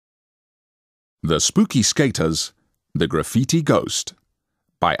The Spooky Skaters, The Graffiti Ghost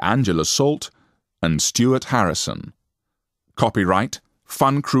by Angela Salt and Stuart Harrison. Copyright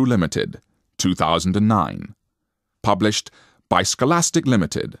Fun Crew Limited, 2009. Published by Scholastic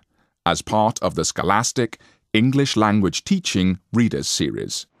Limited as part of the Scholastic English Language Teaching Readers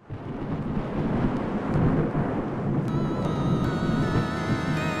Series.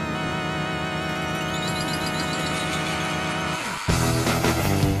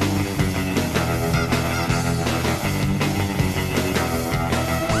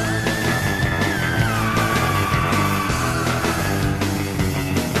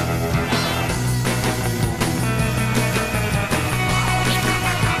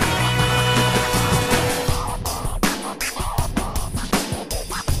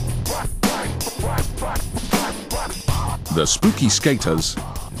 The Spooky Skaters,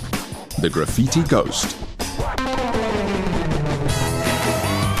 The Graffiti Ghost.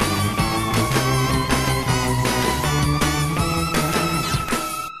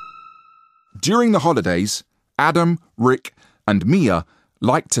 During the holidays, Adam, Rick, and Mia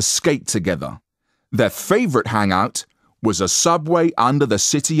liked to skate together. Their favourite hangout was a subway under the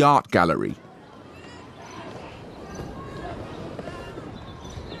City Art Gallery.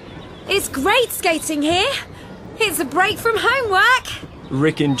 It's great skating here. It's a break from homework.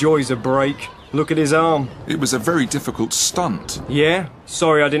 Rick enjoys a break. Look at his arm. It was a very difficult stunt. Yeah?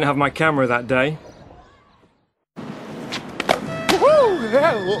 Sorry I didn't have my camera that day.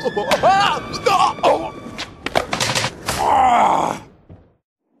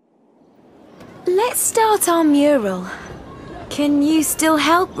 Let's start our mural. Can you still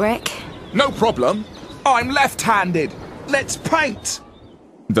help, Rick? No problem. I'm left-handed. Let's paint.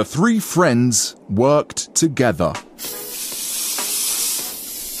 The three friends worked together.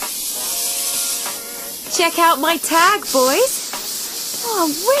 Check out my tag, boys. Oh,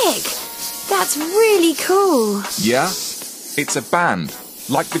 Rick, that's really cool. Yeah? It's a band,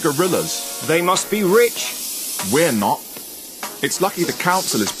 like the Gorillas. They must be rich. We're not. It's lucky the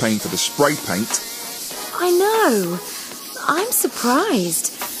council is paying for the spray paint. I know. I'm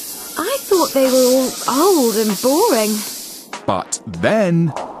surprised. I thought they were all old and boring. But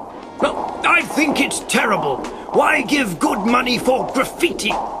then... Well, I think it's terrible. Why give good money for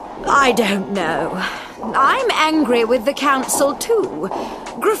graffiti? I don't know. I'm angry with the council too.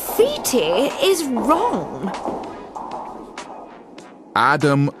 Graffiti is wrong.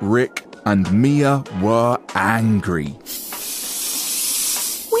 Adam, Rick, and Mia were angry.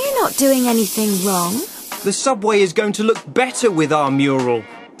 We're not doing anything wrong. The subway is going to look better with our mural.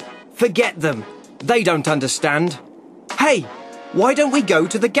 Forget them. They don't understand. Hey, why don't we go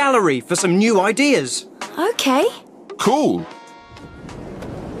to the gallery for some new ideas? Okay. Cool.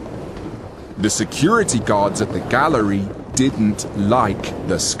 The security guards at the gallery didn't like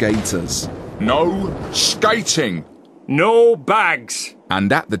the skaters. No skating! No bags.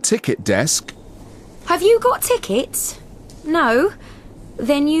 And at the ticket desk... Have you got tickets? No?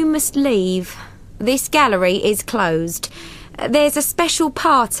 Then you must leave. This gallery is closed. There's a special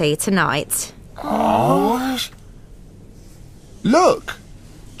party tonight. Oh. Look!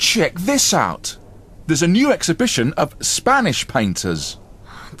 Check this out. There's a new exhibition of Spanish painters.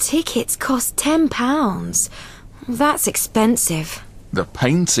 Tickets cost £10. That's expensive. The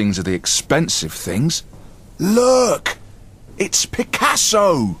paintings are the expensive things. Look! It's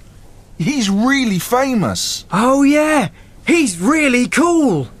Picasso! He's really famous. Oh yeah, he's really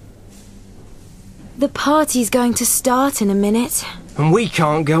cool. The party's going to start in a minute. And we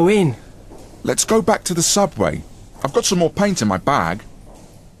can't go in. Let's go back to the subway. I've got some more paint in my bag.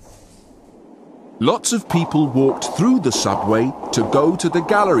 Lots of people walked through the subway to go to the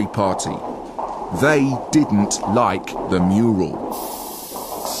gallery party. They didn't like the mural.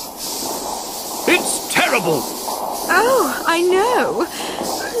 It's terrible. Oh, I know.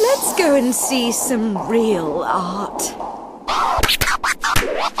 Let's go and see some real art.